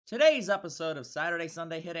Today's episode of Saturday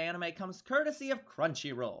Sunday Hit Anime comes courtesy of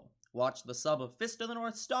Crunchyroll. Watch the sub of Fist of the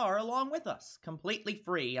North Star along with us, completely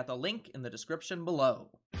free at the link in the description below.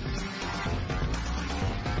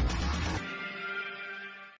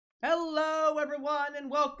 Hello everyone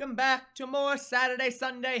and welcome back to more Saturday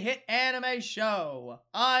Sunday Hit Anime Show.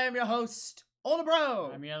 I am your host, Older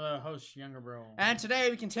Bro. I'm your other host, Younger Bro. And today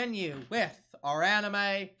we continue with our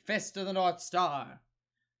anime, Fist of the North Star.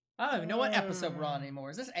 I don't even know what episode we're on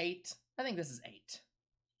anymore. Is this 8? I think this is 8.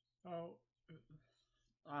 Oh,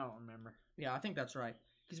 I don't remember. Yeah, I think that's right.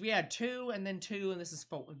 Because we had 2 and then 2, and this is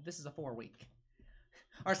 4. This is a 4-week.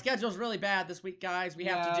 Our schedule's really bad this week, guys. We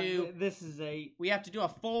have to do. This is 8. We have to do a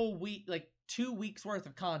full week, like 2 weeks worth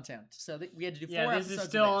of content. So we had to do 4 episodes. Yeah, this is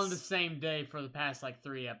still on the same day for the past like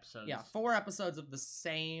 3 episodes. Yeah, 4 episodes of the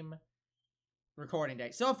same recording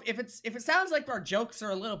day. So if it sounds like our jokes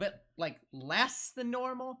are a little bit like less than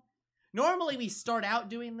normal. Normally we start out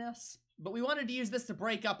doing this, but we wanted to use this to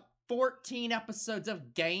break up 14 episodes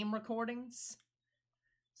of game recordings.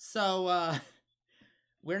 So,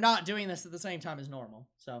 we're not doing this at the same time as normal.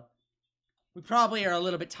 So, we probably are a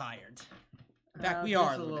little bit tired. In fact, we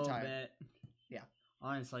are a little bit tired. Yeah.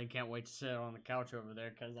 Honestly, I can't wait to sit on the couch over there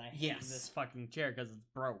because I hate this fucking chair because it's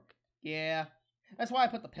broke. Yeah. That's why I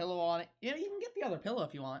put the pillow on it. You know, you can get the other pillow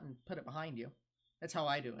if you want and put it behind you. That's how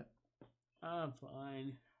I do it. I'm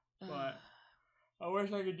fine. But I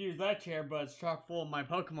wish I could use that chair, but it's chock full of my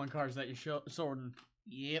Pokemon cards that you're sorting.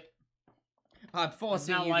 Yep. I'm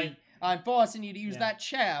forcing you to use that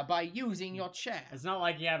chair by using your chair. It's not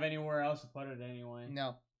like you have anywhere else to put it anyway.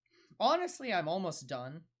 No. Honestly, I'm almost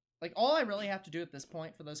done. Like, all I really have to do at this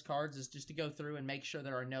point for those cards is just to go through and make sure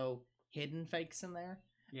there are no hidden fakes in there.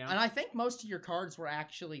 Yeah. And I think most of your cards were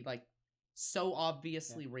actually, like, so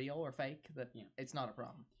obviously real or fake that it's not a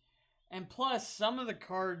problem. And plus, some of the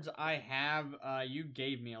cards I have, you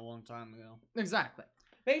gave me a long time ago. Exactly.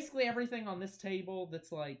 Basically, everything on this table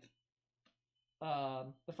that's like,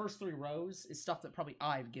 the first 3 rows is stuff that probably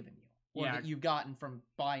I've given you. Or that you've gotten from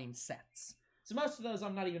buying sets. So most of those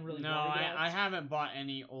I'm not even really worried about. I haven't bought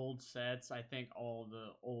any old sets. I think all the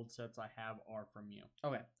old sets I have are from you.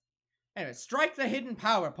 Okay. Anyway, strike the hidden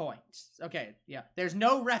PowerPoint. Okay, yeah. There's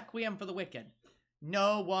no Requiem for the Wicked.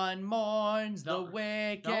 No one mourns the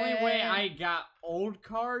wicked. The only way I got old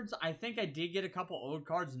cards, I think I did get a couple old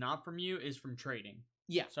cards not from you, is from trading.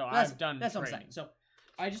 Yeah. So I've done That's trading. what I'm saying. So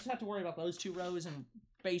I just have to worry about those 2 rows and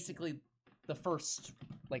basically the first,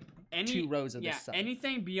 like, 2 rows of this set.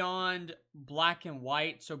 Anything beyond black and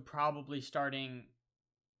white, so probably starting...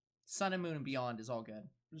 Sun and Moon and Beyond is all good.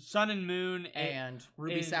 Sun and Moon and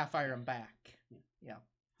Ruby, Sapphire, and back. Yeah.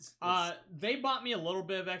 They bought me a little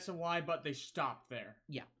bit of X and Y, but they stopped there.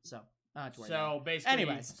 Yeah, so not have to worry So basically,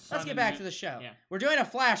 anyways, let's get back to the show. Yeah. We're doing a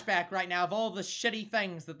flashback right now of all the shitty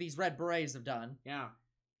things that these Red Berets have done. Yeah.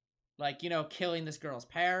 Like, you know, killing this girl's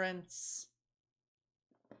parents.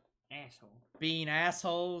 Asshole. Being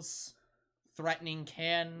assholes. Threatening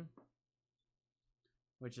Ken.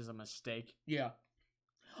 Which is a mistake. Yeah.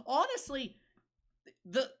 Honestly,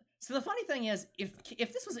 the funny thing is, if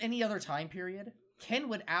this was any other time period, Ken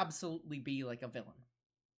would absolutely be like a villain.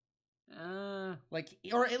 Like,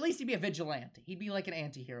 or at least he'd be a vigilante. He'd be like an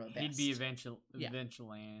anti-hero at best. He'd be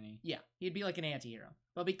vigilante. Yeah, he'd be like an anti-hero.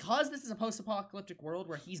 But because this is a post-apocalyptic world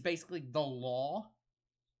where he's basically the law,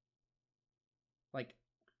 like,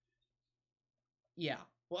 yeah.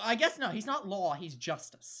 Well, I guess no, he's not law, he's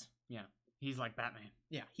justice. Yeah, he's like Batman.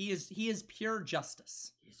 Yeah, he is pure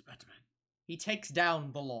justice. He's Batman. He takes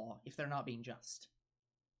down the law if they're not being just.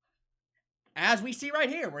 As we see right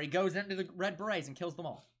here, where he goes into the Red Berets and kills them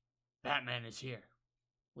all. Batman is here.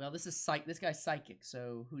 Well, this guy's psychic,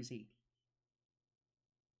 so who's he?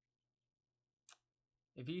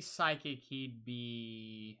 If he's psychic, he'd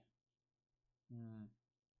be...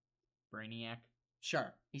 Brainiac?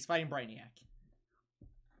 Sure, he's fighting Brainiac.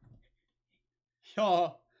 Yeah.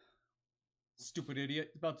 Stupid idiot,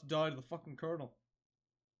 he's about to die to the fucking Colonel.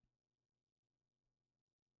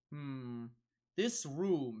 This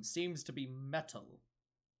room seems to be metal.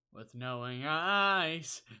 With knowing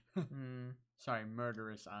eyes. Sorry,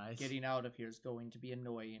 murderous eyes. Getting out of here is going to be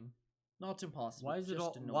annoying. Not impossible.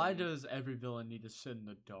 Why does every villain need to sit in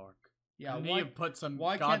the dark? Yeah,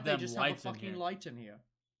 why can't they just have a fucking light in here?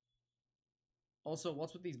 Also,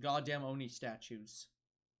 what's with these goddamn Oni statues?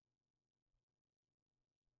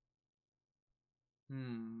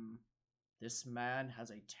 This man has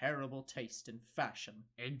a terrible taste in fashion.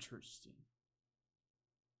 Interesting.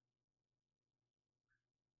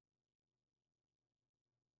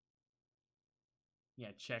 Yeah,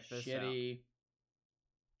 check this out.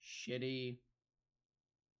 Shitty.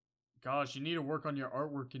 Gosh, you need to work on your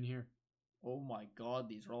artwork in here. Oh my god,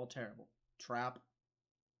 these are all terrible. Trap.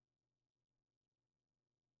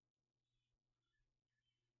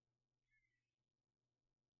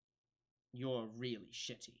 You're really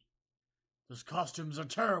shitty. Those costumes are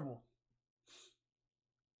terrible.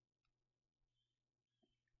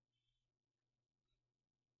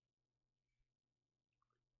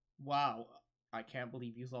 Wow, I can't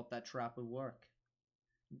believe you thought that trap would work.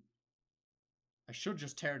 I should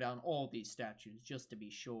just tear down all these statues just to be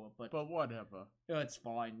sure, but whatever. it's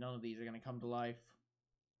fine. None of these are going to come to life.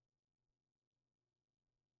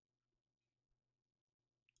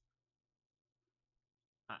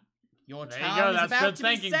 Your There you town go. is That's about good to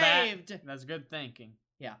thinking, be saved. Bat. That's good thinking.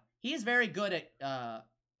 Yeah, he is very good at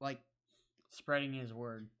like Spreading his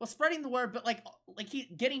word. well, spreading the word, but like he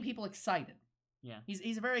getting people excited. Yeah.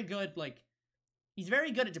 He's very good he's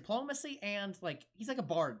very good at diplomacy, and like he's like a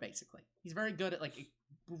bard basically. He's very good at like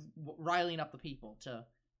riling up the people to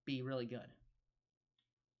be really good.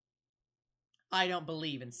 I don't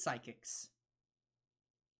believe in psychics.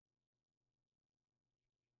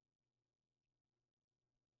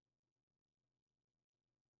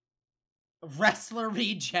 Wrestler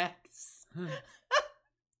rejects.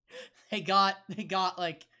 They got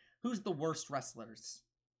like, who's the worst wrestlers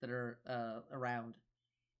that are around?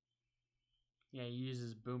 Yeah, he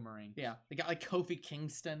uses boomerang. Yeah, they got like Kofi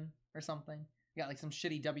Kingston or something. They got like some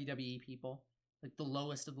shitty WWE people, like the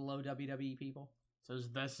lowest of the low WWE people. So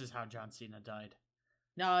this is how John Cena died.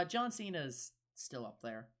 No, John Cena's still up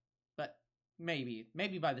there, but maybe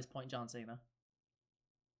by this point John Cena.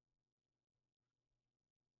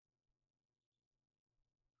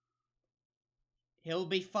 He'll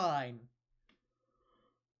be fine.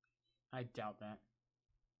 I doubt that.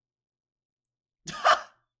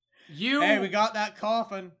 Hey, we got that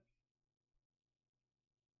coffin.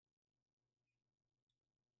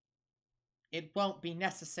 It won't be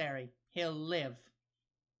necessary. He'll live.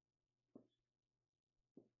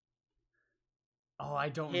 Oh, I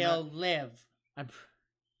don't. He'll live.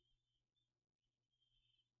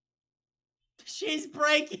 She's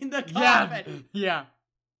breaking the coffin. Yeah.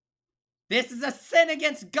 This is a sin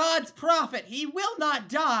against God's prophet. He will not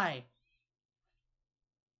die.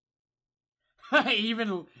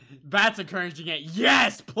 Even Bat's encouraging it.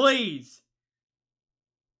 Yes, please.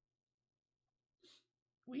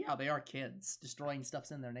 Well, yeah, they are kids. Destroying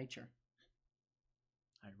stuff's in their nature.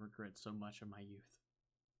 I regret so much of my youth.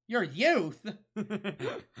 Your youth?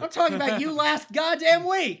 I'm talking about you last goddamn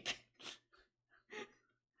week.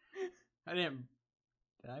 I didn't.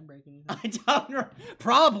 Did I break anything? I don't know.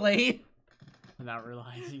 Probably. Without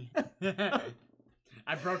realizing.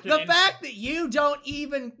 I broke it. The fact that you don't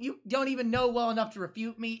even know well enough to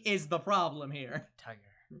refute me is the problem here. Tiger.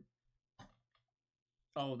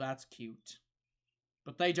 Oh, that's cute.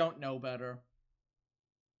 But they don't know better.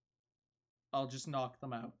 I'll just knock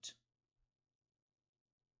them out.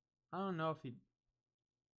 I don't know if he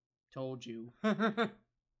Told you.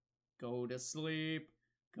 Go to sleep.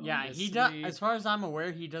 Yeah, he does. As far as I'm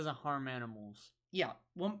aware, he doesn't harm animals. Yeah.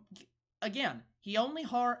 Well, again, he only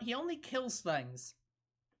kills things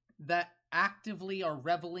that actively are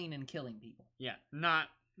reveling in killing people. Yeah, not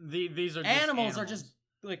these are just animals are just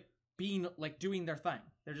like being like doing their thing.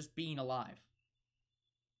 They're just being alive.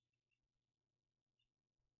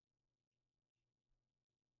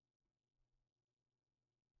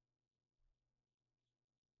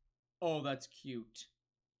 Oh, that's cute.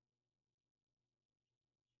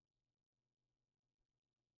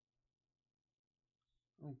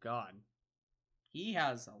 Oh God. He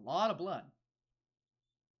has a lot of blood.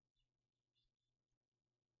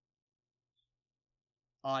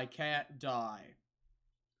 I can't die.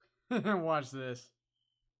 Watch this.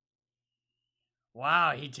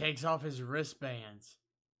 Wow, he takes off his wristbands.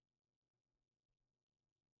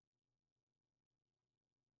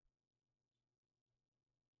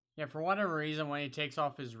 Yeah, for whatever reason, when he takes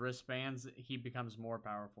off his wristbands, he becomes more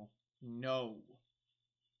powerful. No.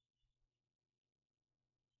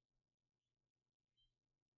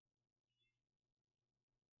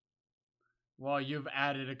 Well, you've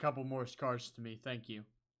added a couple more scars to me. Thank you.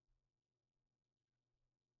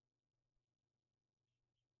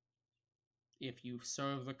 If you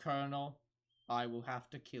serve the Colonel, I will have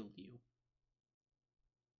to kill you.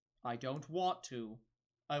 I don't want to.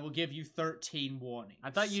 I will give you 13 warnings.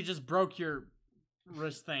 I thought you just broke your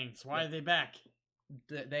wrist things. Why are they back?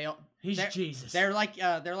 He's Jesus. They're like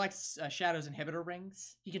Shadow's inhibitor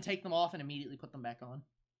rings. You can take them off and immediately put them back on.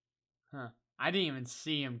 Huh. I didn't even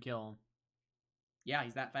see him kill him. Yeah,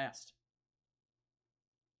 he's that fast.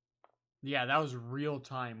 Yeah, that was real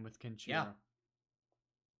time with Kenshiro. Yeah.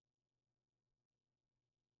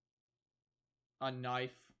 A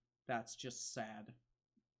knife. That's just sad.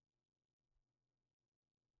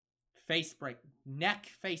 Face break. Neck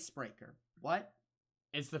face breaker. What?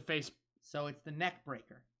 It's the face. So it's the neck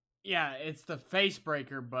breaker. Yeah, it's the face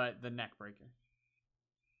breaker, but the neck breaker.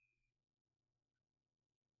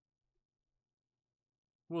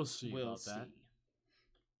 We'll see about that.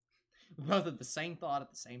 We both had the same thought at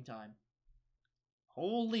the same time.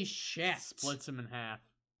 Holy shit. Splits him in half.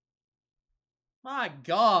 My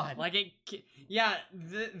god. Like yeah,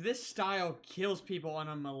 this style kills people on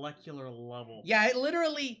a molecular level. Yeah, it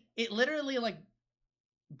literally like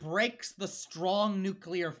breaks the strong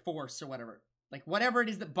nuclear force or whatever. Like whatever it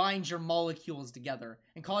is that binds your molecules together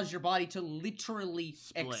and causes your body to literally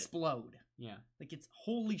explode. Yeah. Like it's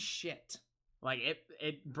holy shit. Like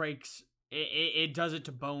it breaks it does it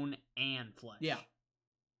to bone and flesh. Yeah.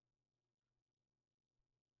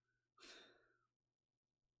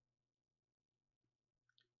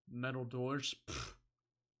 Metal doors. Pfft.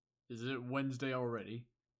 Is it Wednesday already?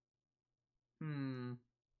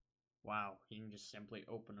 Wow, you can just simply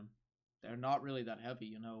open them. They're not really that heavy,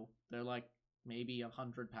 you know. They're like maybe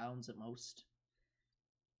 100 pounds at most.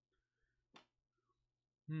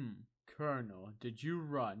 Colonel, did you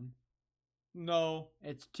run? No.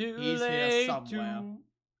 It's too He's late here somewhere.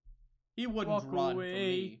 He wouldn't walk run away. from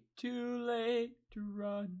me. Too late to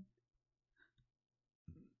run.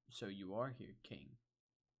 So you are here, King.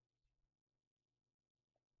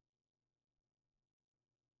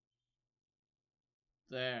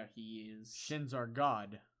 There he is. Shin's our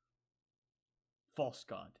god. False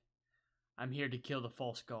god. I'm here to kill the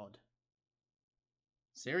false god.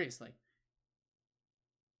 Seriously.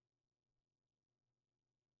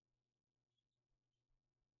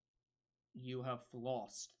 You have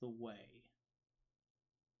lost the way.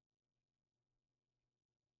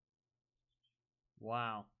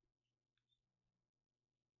 Wow.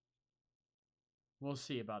 We'll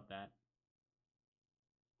see about that.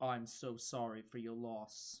 I'm so sorry for your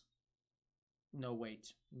loss. No,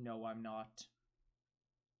 wait. No, I'm not.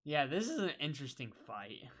 Yeah, this is an interesting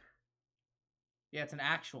fight. Yeah, it's an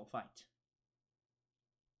actual fight.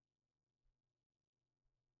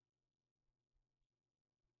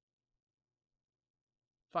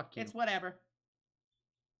 Fuck you. It's whatever.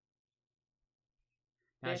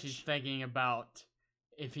 Now Bitch. she's thinking about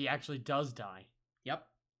if he actually does die. Yep.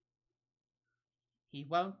 He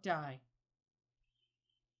won't die.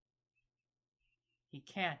 He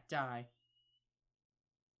can't die.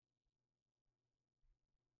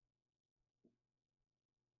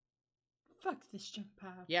 Fuck this jump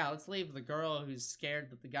pad. Yeah, let's leave the girl who's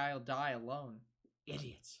scared that the guy will die alone.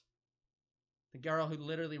 Idiots. The girl who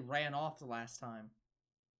literally ran off the last time.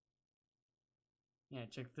 Yeah,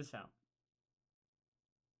 check this out.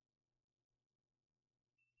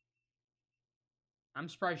 I'm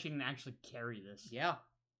surprised she can actually carry this. Yeah.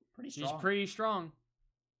 Pretty strong. She's pretty strong.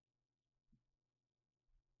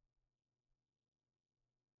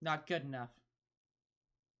 Not good enough.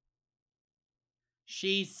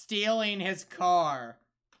 She's stealing his car.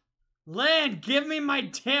 Land, give me my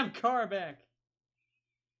damn car back.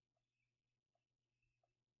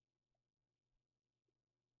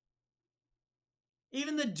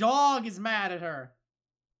 Even the dog is mad at her.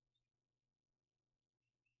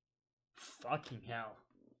 Fucking hell.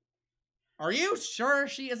 Are you sure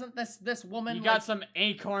she isn't this woman? You got some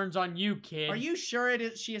acorns on you, kid. Are you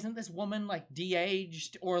sure she isn't this woman like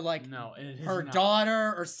de-aged or like no, it is her not.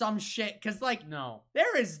 daughter or some shit? Because like no,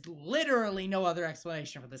 there is literally no other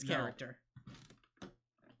explanation for this No. character.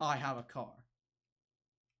 I have a car.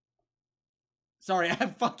 Sorry, I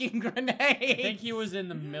have fucking grenades. I think he was in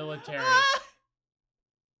the military.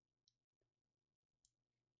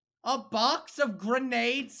 A box of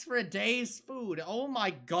grenades for a day's food. Oh my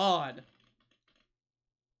god.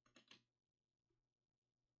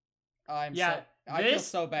 I feel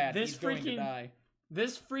so bad. He's going to die.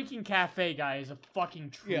 This freaking cafe guy is a fucking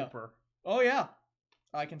trooper. Yeah. Oh yeah,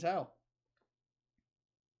 I can tell.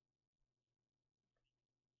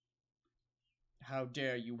 How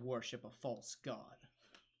dare you worship a false god?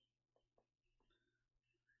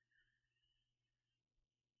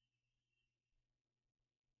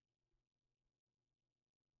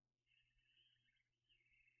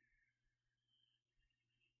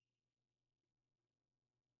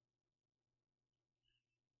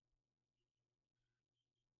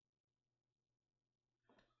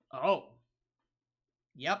 Oh.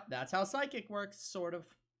 Yep, that's how psychic works, sort of.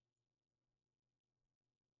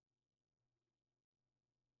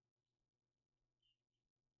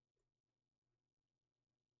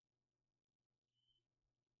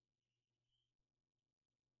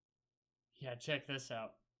 Yeah, check this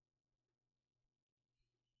out.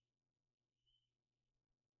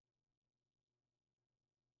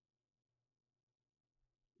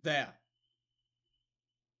 There.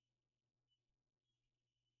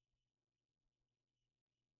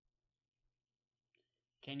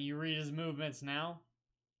 Can you read his movements now?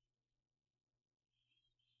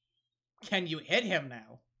 Can you hit him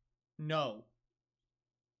now? No.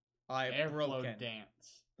 I've Airflow broken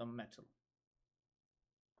dance. the metal.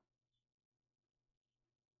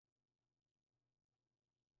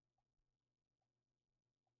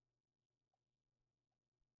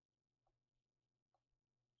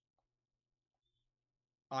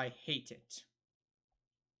 I hate it.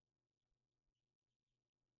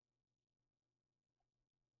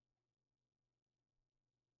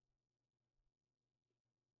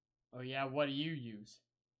 Oh yeah, what do you use?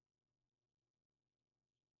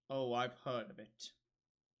 Oh, I've heard of it.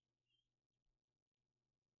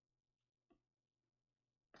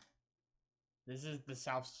 This is the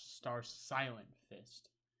South Star Silent Fist.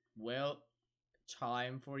 Well,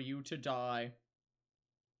 time for you to die.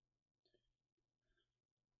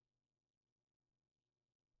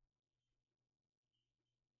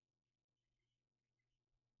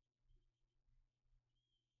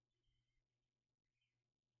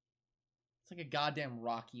 It's like a goddamn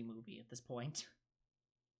Rocky movie at this point.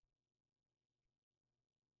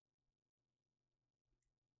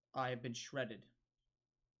 I have been shredded.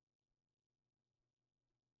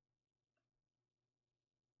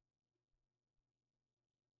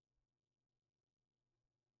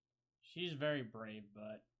 She's very brave,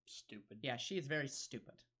 but stupid. Yeah, she is very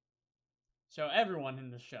stupid. So everyone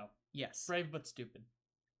in the show. Yes. Brave but stupid.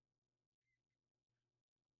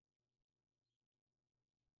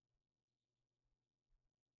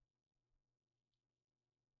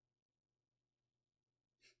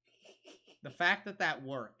 The fact that that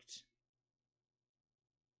worked.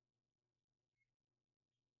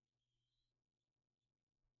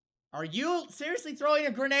 Are you seriously throwing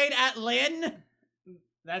a grenade at Lynn?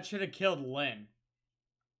 That should have killed Lynn.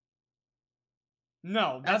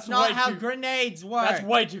 No, That's not how grenades work. That's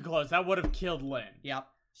way too close. That would have killed Lynn. Yep.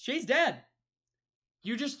 She's dead.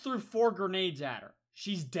 You just threw 4 grenades at her.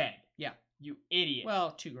 She's dead. Yeah. You idiot.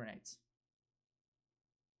 Well, 2 grenades.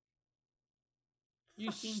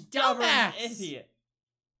 You fucking stubborn dumbass. idiot.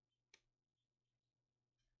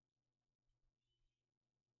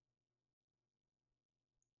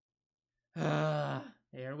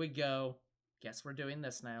 There we go. Guess we're doing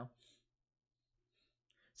this now.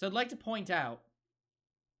 So I'd like to point out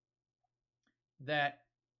that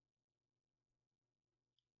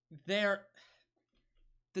the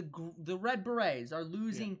Red Berets are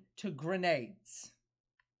losing to grenades.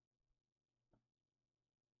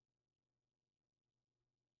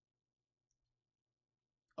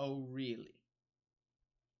 Oh, really?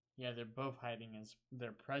 Yeah, they're both hiding as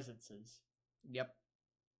their presences. Yep.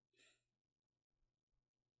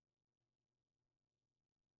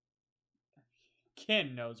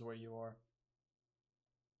 Ken knows where you are.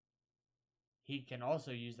 He can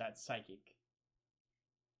also use that psychic.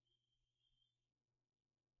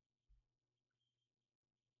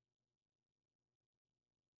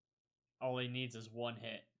 All he needs is 1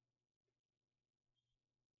 hit.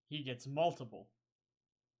 He gets multiple.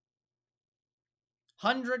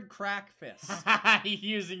 100 crack fists. He's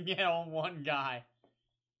using it on 1 guy.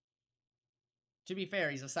 To be fair,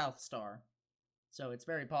 he's a South Star. So it's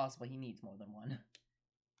very possible he needs more than 1.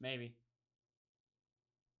 Maybe.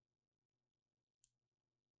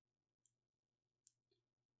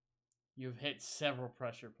 You've hit several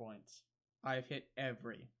pressure points. I've hit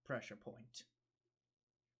every pressure point.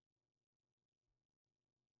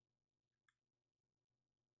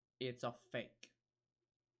 It's a fake.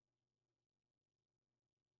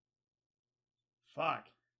 Fuck.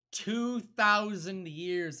 2,000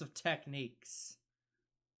 years of techniques.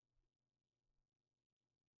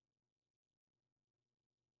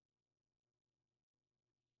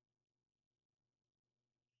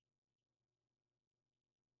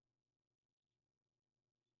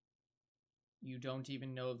 You don't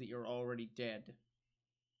even know that you're already dead.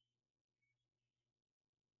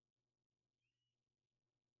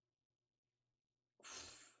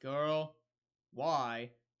 Girl,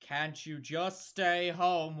 why can't you just stay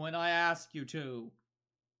home when I ask you to?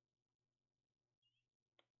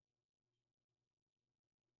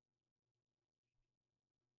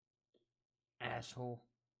 Asshole.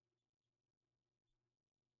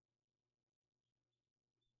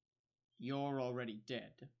 You're already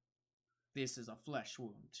dead. This is a flesh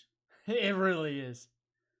wound. It really is.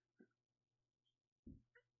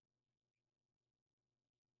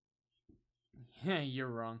 Yeah, you're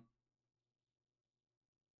wrong.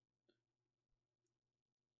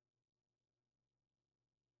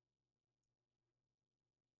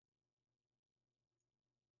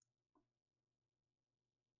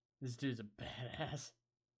 This dude's a badass.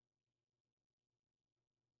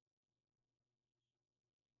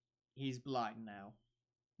 He's blind now.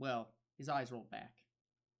 Well, his eyes rolled back.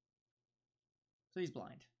 So he's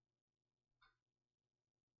blind.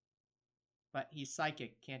 But he's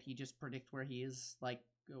psychic. Can't he just predict where he is? Like,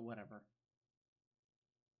 whatever.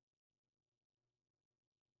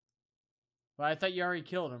 But I thought you already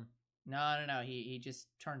killed him. No. He just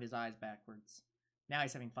turned his eyes backwards. Now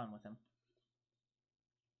he's having fun with him.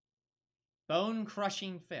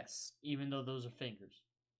 Bone-crushing fist. Even though those are fingers.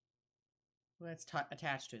 Well, it's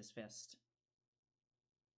attached to his fist.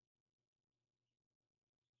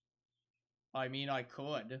 I mean, I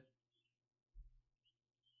could.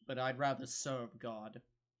 But I'd rather serve God.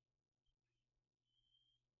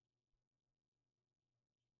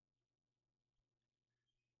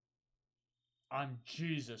 I'm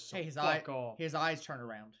Jesus, so Hey, fuck off. his eyes turn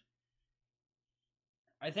around.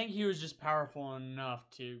 I think he was just powerful enough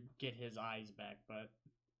to get his eyes back, but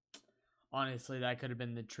honestly, that could have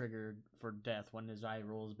been the trigger for death when his eye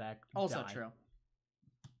rolls back. Also die. true.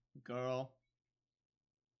 Girl,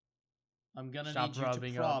 I'm gonna Stop need you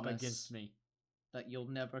rubbing to up promise against me. that you'll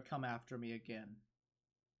never come after me again.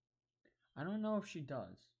 I don't know if she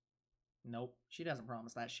does. Nope, she doesn't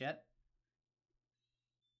promise that shit.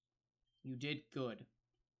 You did good.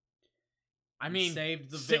 I mean,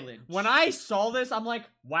 saved the village. When I saw this, I'm like,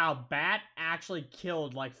 wow, Bat actually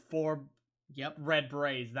killed like 4 Red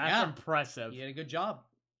Berets. That's impressive. He did a good job.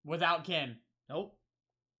 Without Ken. Nope.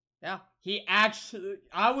 Yeah. He actually,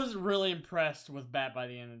 I was really impressed with Bat by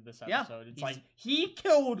the end of this episode. Yeah, It's like, he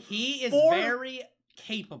killed He is 4... very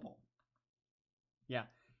capable. Yeah.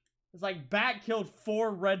 It's like Bat killed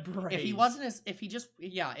 4 Red Berets.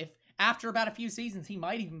 If after about a few seasons, he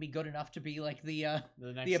might even be good enough to be like the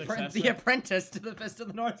apprentice to the Fist of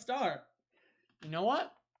the North Star. You know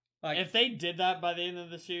what? Like, if they did that by the end of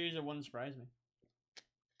the series, it wouldn't surprise me.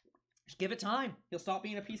 Just give it time. He'll stop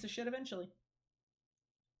being a piece of shit eventually.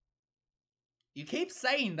 You keep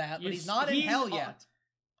saying that, but he's not in hell yet.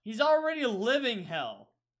 He's already living hell.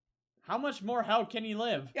 How much more hell can he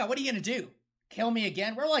live? Yeah, what are you gonna do? Kill me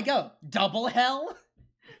again? Where'll I go? Double hell?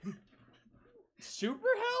 Super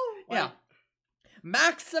hell? Yeah.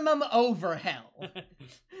 Maximum over hell.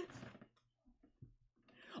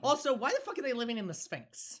 Also, why the fuck are they living in the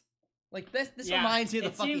Sphinx? Like, this reminds me of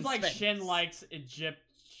the fucking Sphinx. It seems like Shin likes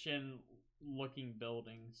Egyptian-looking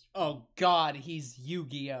buildings. Oh god, he's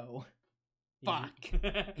Yu-Gi-Oh! Fuck.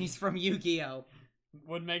 He's from Yu-Gi-Oh!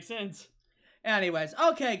 Would make sense. Anyways,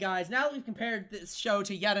 okay guys, now that we've compared this show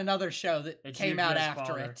to yet another show that came out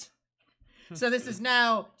after it. So this is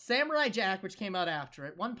now Samurai Jack, which came out after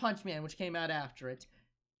it, One Punch Man, which came out after it,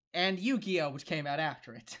 and Yu-Gi-Oh! Which came out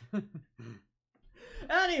after it.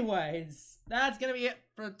 Anyways, that's gonna be it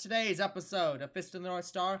for today's episode of Fist of the North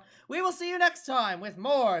Star. We will see you next time with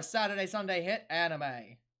more Saturday Sunday Hit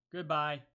anime. Goodbye.